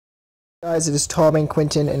Guys, it is Tom and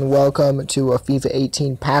Quentin, and welcome to a FIFA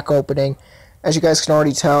 18 pack opening. As you guys can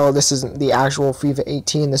already tell, this isn't the actual FIFA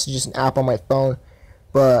 18. This is just an app on my phone,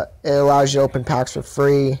 but it allows you to open packs for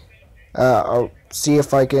free. I'll see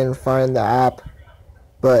if I can find the app,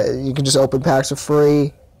 but you can just open packs for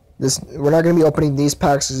free. We're not going to be opening these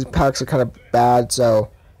packs because these packs are kind of bad,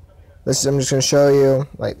 so I'm just going to show you.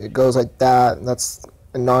 Like, it goes like that. That's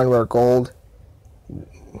a non-rare gold.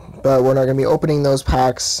 But we're not going to be opening those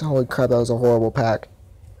packs. Holy crap, that was a horrible pack.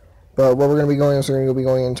 But what we're going to be going is we're going to be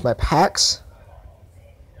going into my packs.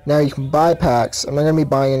 Now you can buy packs. I'm not going to be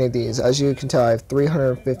buying any of these. As you can tell, I have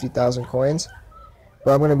 350,000 coins.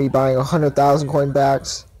 But I'm going to be buying 100,000 coin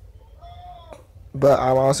packs. But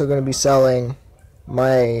I'm also going to be selling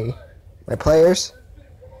my players,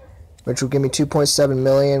 which will give me 2.7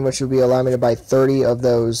 million, which will be allow me to buy 30 of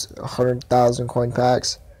those 100,000 coin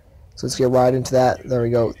packs. So let's get right into that. There we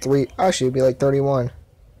go. Actually, it'd be like 31.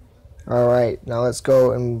 Alright, now let's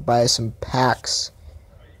go and buy some packs.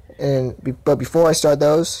 But before I start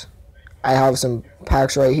those, I have some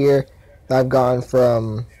packs right here that I've gotten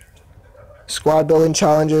from squad building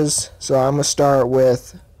challenges. So I'm going to start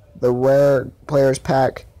with the rare players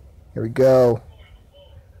pack. Here we go.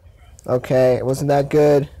 Okay, it wasn't that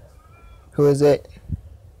good. Who is it?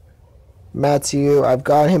 Matthew. I've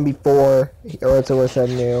got him before, or it's a wish I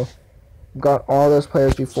knew. Got all those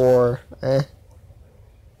players before. We're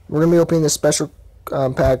gonna be opening the special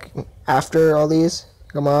pack after all these.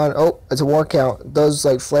 Come on. Oh, it's a war count. Those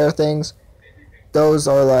like flare things, those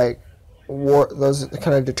are like those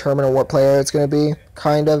kind of determine on what player it's gonna be.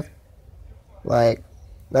 Kind of like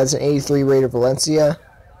that's an 83 rated Valencia,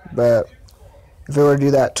 but if we were to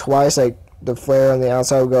do that twice, like the flare on the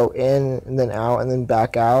outside would go in and then out and then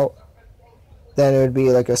back out, then it would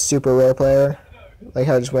be like a super rare player, like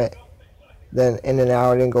how it just went then in and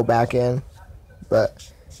out, and go back in.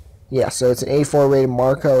 But yeah, so it's an 84 rated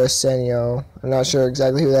Marco Asenio. I'm not sure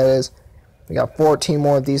exactly who that is. We got 14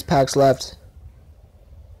 more of these packs left.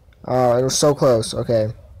 Oh, it was so close. Okay,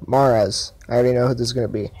 Mahrez. I already know who this is going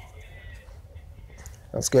to be.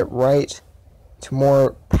 Let's get right to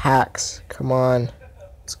more packs. Come on,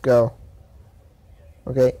 let's go.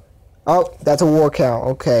 Okay. Oh, that's a war count.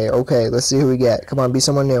 Okay, let's see who we get. Come on, be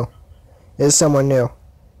someone new. It is someone new.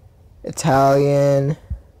 Italian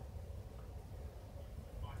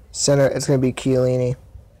center. It's gonna be Chiellini.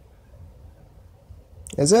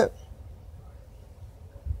 Is it?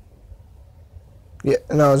 Yeah,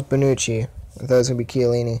 no, it's Bonucci. I thought it was gonna be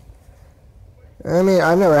Chiellini. I mean,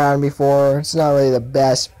 I've never had him before. It's not really the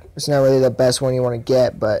best. It's not really the best one you want to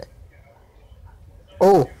get, but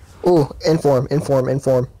oh, inform.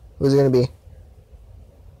 Who's it gonna be?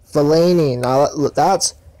 Fellaini. Now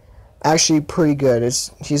that's actually pretty good.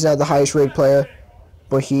 He's not the highest rated player,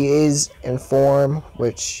 but he is in form,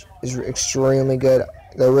 which is extremely good.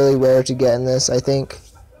 They're really rare to get in this, I think.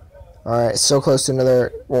 Alright, so close to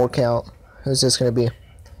another world count. Who's this going to be?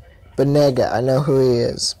 Banega. I know who he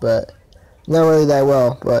is, but not really that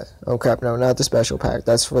well. But oh crap, no, not the special pack.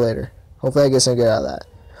 That's for later. Hopefully I get some good out of that.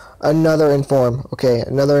 Another inform. Okay,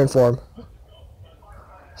 another inform.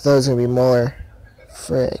 I thought it was going to be Muller.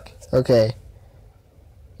 Frick. Okay.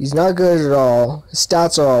 He's not good at all. His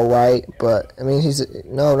stats are alright, but, I mean,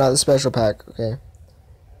 no, not the special pack. Okay.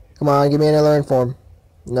 Come on, give me another inform.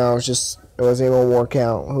 No, it wasn't even a war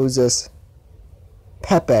count. Who's this?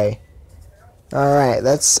 Pepe. Alright,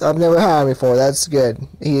 I've never had him before. That's good.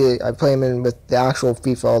 I play him in with the actual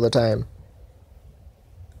FIFA all the time.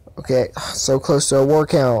 Okay, so close to a war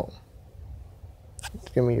count.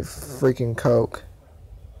 Give me a freaking Coke.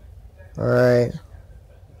 Alright.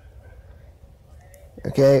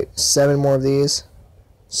 Okay, 7 more of these.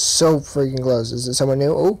 So freaking close. Is it someone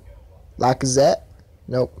new? Oh, Lacazette?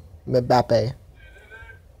 Nope. Mbappe.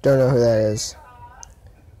 Don't know who that is.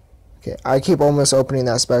 Okay, I keep almost opening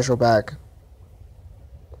that special pack.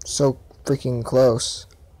 So freaking close.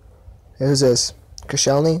 Hey, who's this?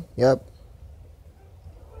 Koscielny? Yep.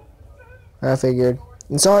 I figured.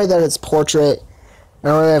 I'm sorry that it's portrait. I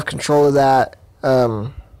don't really have control of that.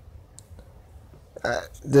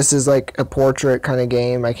 This is like a portrait kind of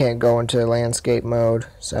game. I can't go into landscape mode,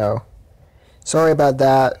 so sorry about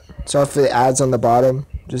that. Sorry for the ads on the bottom.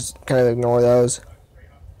 Just kind of ignore those.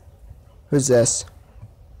 Who's this?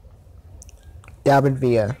 David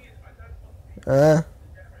Villa.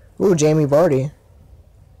 Ooh, Jamie Vardy.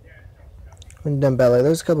 And Dembele.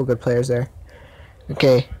 There's a couple good players there.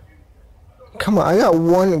 Okay. Come on, I got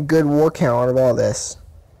one good war count out of all this.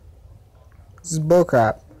 This is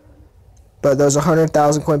bullcrap. But those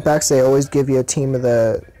 100,000 coin packs, they always give you a team of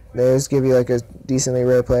the. They always give you like a decently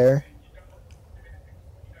rare player.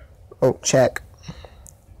 Oh, check.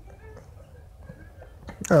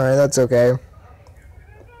 Alright, that's okay.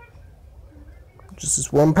 Just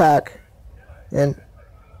this one pack. And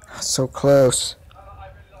so close.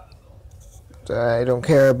 I don't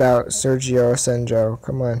care about Sergio Asenjo.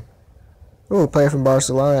 Come on. Ooh, player from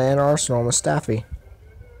Barcelona and Arsenal, Mustafi.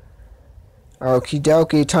 Okie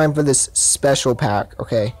dokie, time for this special pack.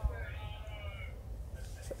 Okay.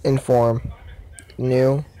 Inform.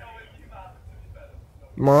 New.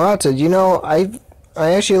 Morata, you know, I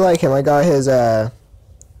actually like him. I got his,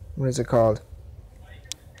 what is it called?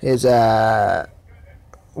 His,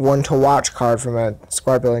 one to watch card from a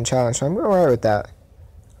squad building challenge, so I'm alright with that.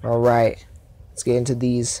 Alright. Let's get into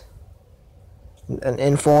these. An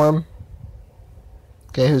inform.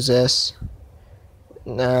 Okay, who's this?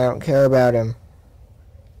 No, I don't care about him.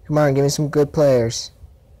 Come on, give me some good players.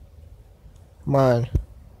 Come on.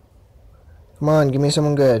 Come on, give me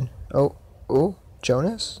someone good. Oh,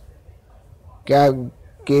 Jonas?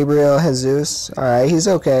 Gabriel Jesus. Alright, he's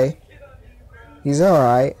okay. He's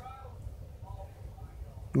alright.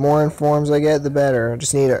 The more informs I get, the better. I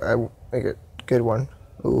just need a good one.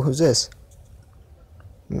 Ooh, who's this?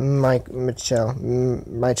 Mitchell.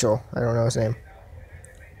 I don't know his name.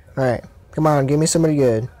 Alright, come on, give me somebody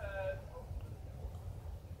good.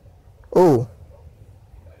 Ooh.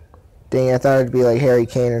 Dang, I thought it'd be like Harry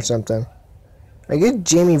Kane or something. I get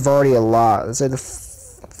Jamie Vardy a lot. It's like the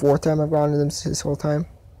fourth time I've gone to them this whole time.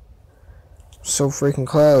 So freaking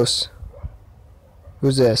close.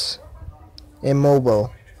 Who's this?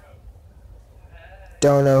 Immobile.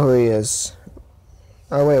 Don't know who he is.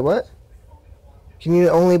 Oh, wait, what? Can you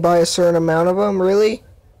only buy a certain amount of them? Really?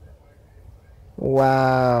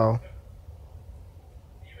 Wow.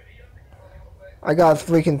 I got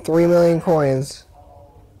freaking 3 million coins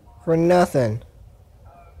for nothing.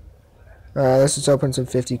 Alright, let's just open some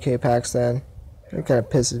 50k packs then. That kind of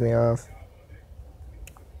pisses me off.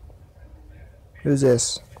 Who's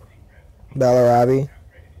this? Bellarabi.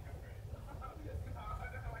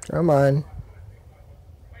 Come on.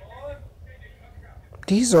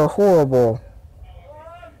 These are horrible.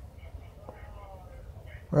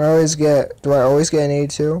 Do I always get an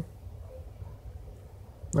A2?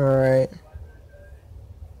 Alright.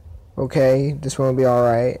 Okay, this one will be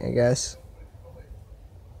alright, I guess.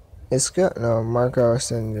 Isca? No,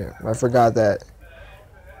 Marcos and I forgot that.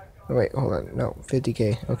 Oh, wait, hold on. No,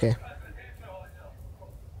 50k. Okay.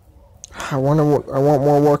 I want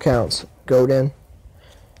more war counts. Godin.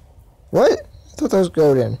 What? I thought that was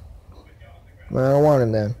Godin. Well, I don't want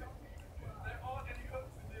him then.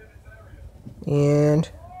 And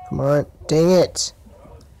come on, dang it!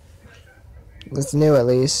 It's new at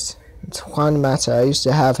least. It's Juan Mata. I used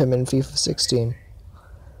to have him in FIFA 16.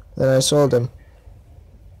 Then I sold him.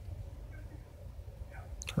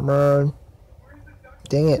 Come on.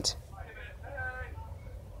 Dang it.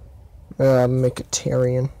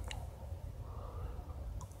 Mkhitaryan.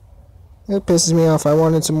 It pisses me off. I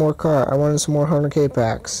wanted some more 100k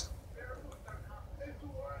packs.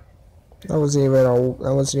 That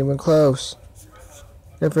wasn't even close.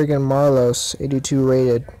 They're freaking Marlos, 82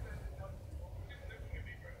 rated.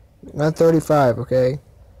 Not 35, okay?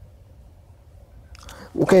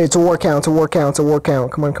 Okay, it's a war count, Come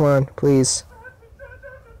on, please.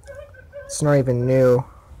 It's not even new.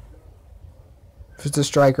 If it's a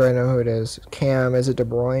striker, I know who it is. Cam, is it De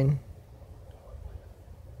Bruyne?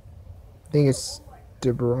 I think it's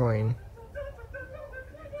De Bruyne.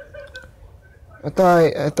 I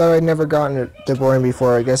thought I'd never gotten a De Bruyne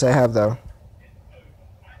before. I guess I have though.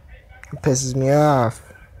 It pisses me off.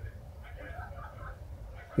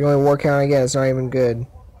 The only war count I get, it's not even good.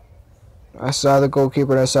 I saw the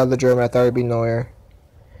goalkeeper and I saw the German. I thought it'd be Neuer.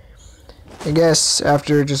 I guess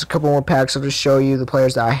after just a couple more packs, I'll just show you the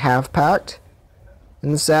players that I have packed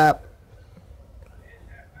in this app.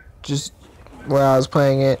 Just where I was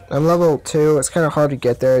playing it. I'm level 2. It's kind of hard to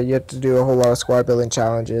get there. You have to do a whole lot of squad building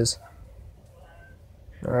challenges.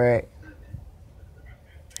 Alright.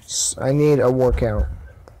 I need a war count.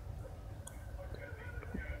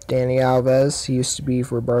 Dani Alves. He used to be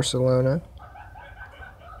for Barcelona.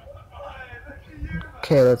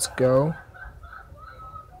 Okay, let's go.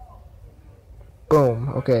 Boom.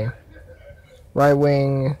 Okay. Right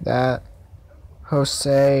wing, that.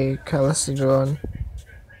 Jose Calistron.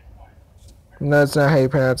 No, that's not how you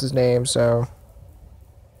pronounce his name, so.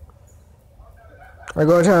 I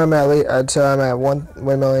go until I'm at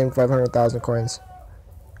 1,500,000 coins.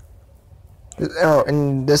 Oh,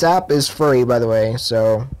 and this app is free, by the way,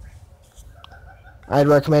 so I'd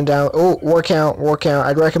recommend war count.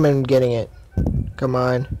 I'd recommend getting it. Come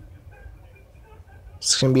on.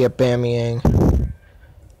 It's gonna be a Bamiyang.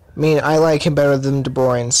 I mean, I like him better than De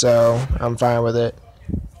Bruyne, so I'm fine with it.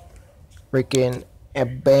 Freaking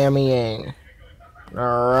And Bamiyang.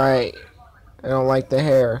 Alright. I don't like the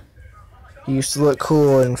hair. He used to look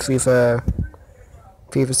cool in FIFA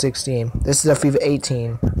 16. This is a FIFA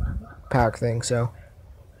 18 pack thing, so.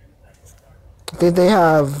 I think they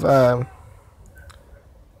have a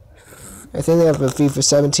FIFA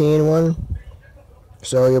 17 one.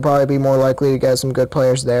 So you'll probably be more likely to get some good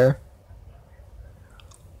players there.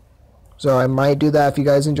 So I might do that if you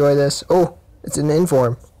guys enjoy this. Oh, it's an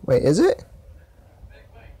inform. Wait, is it?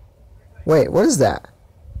 Wait, what is that?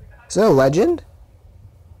 Is that a legend?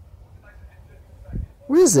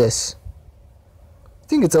 What is this? I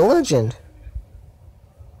think it's a legend.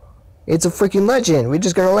 It's a freaking legend. We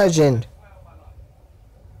just got a legend.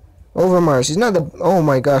 Overmars. He's not the... Oh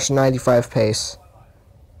my gosh, 95 pace.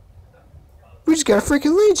 We just got a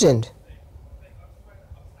freaking legend.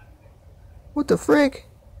 What the frick?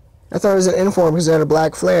 I thought it was an inform because it had a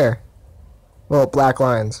black flare. Well, black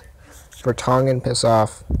lines. Vertonghen, piss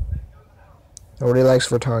off. Nobody likes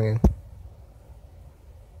Vertonghen.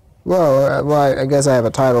 Well, I guess I have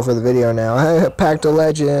a title for the video now. I packed a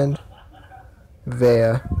legend.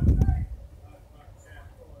 Vea.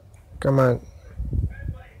 Come on.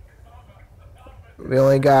 We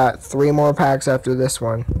only got 3 more packs after this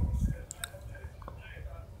one.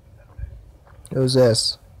 Who's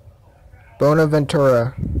this?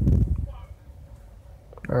 Bonaventura.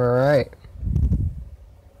 Alright.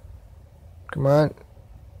 Come on.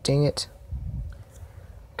 Dang it.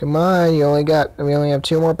 Come on, we only have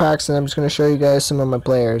 2 more packs, and I'm just going to show you guys some of my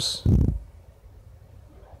players.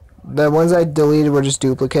 The ones I deleted were just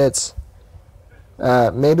duplicates.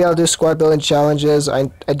 Maybe I'll do squad building challenges. I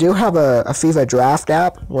do have a FIFA draft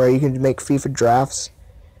app where you can make FIFA drafts.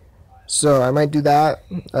 So I might do that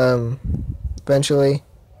eventually.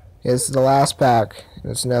 It's the last pack.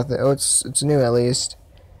 It's nothing. Oh, it's new at least.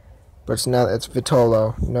 But it's not. It's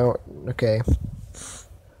Vitolo. No. Okay.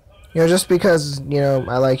 You know, just because, you know,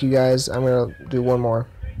 I like you guys, I'm going to do one more.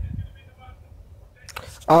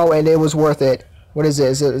 Oh, and it was worth it. What is it?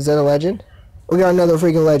 Is that a legend? We got another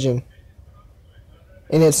freaking legend.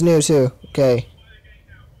 And it's new, too. Okay.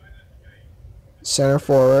 Center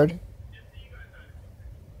forward.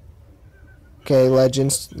 Okay,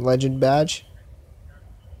 legend badge.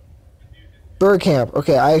 Bergkamp.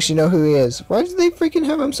 Okay, I actually know who he is. Why did they freaking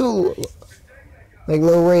have him so, like,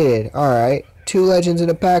 low rated? Alright. 2 legends in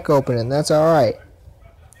a pack opening. That's alright.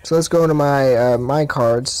 So let's go into my my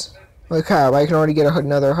cards. Look how I can already get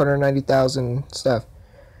another 190,000 stuff.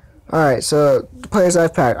 Alright, so the players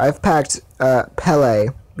I've packed Pele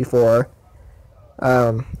before.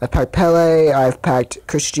 I've packed Pele, I've packed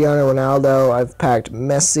Cristiano Ronaldo, I've packed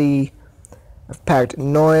Messi, I've packed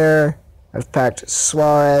Neuer, I've packed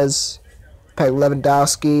Suarez, packed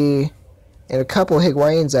Lewandowski, and a couple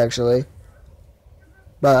Higuains actually.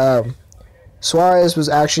 But Suarez was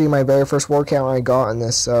actually my very first word count I got in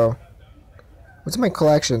this, so. What's in my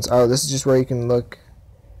collections? Oh, this is just where you can look.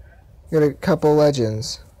 You got a couple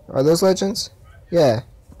legends. Are those legends? Yeah.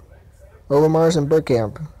 Overmars and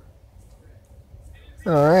Bergkamp.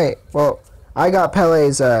 Alright. Well, I got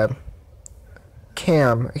Pele's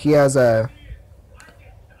cam. He has a.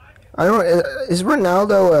 I don't. Is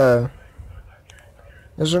Ronaldo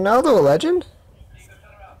Is Ronaldo a legend?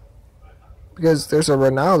 Because there's a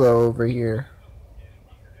Ronaldo over here.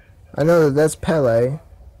 I know that's Pele.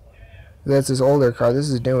 That's his older card. This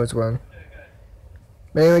is his newest one.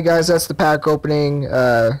 But anyway, guys, that's the pack opening.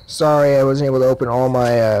 Sorry I wasn't able to open all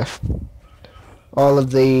my all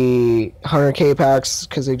of the 100k packs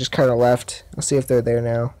because they just kind of left. I'll see if they're there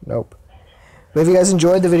now. Nope. But if you guys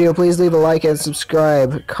enjoyed the video, please leave a like and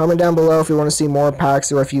subscribe. Comment down below if you want to see more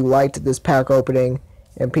packs or if you liked this pack opening.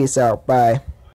 And peace out. Bye.